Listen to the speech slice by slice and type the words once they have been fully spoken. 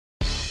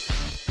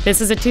This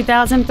is a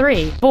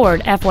 2003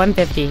 Ford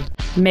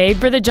F-150, made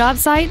for the job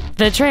site,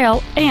 the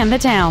trail, and the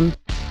town.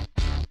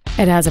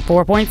 It has a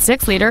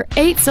 4.6-liter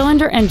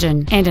 8-cylinder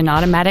engine and an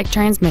automatic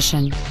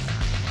transmission.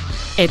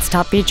 Its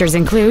top features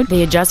include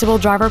the adjustable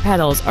driver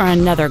pedals are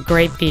another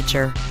great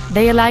feature.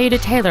 They allow you to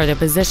tailor the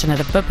position of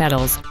the foot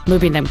pedals,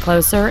 moving them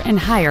closer and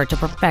higher to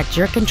perfect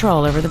your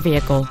control over the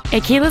vehicle.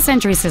 A keyless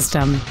entry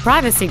system,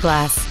 privacy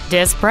glass,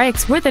 disc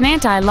brakes with an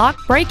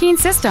anti-lock braking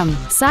system,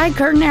 side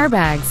curtain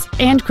airbags,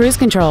 and cruise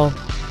control.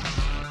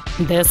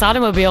 This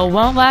automobile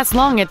won't last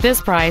long at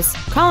this price.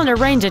 Call and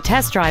arrange a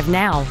test drive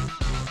now.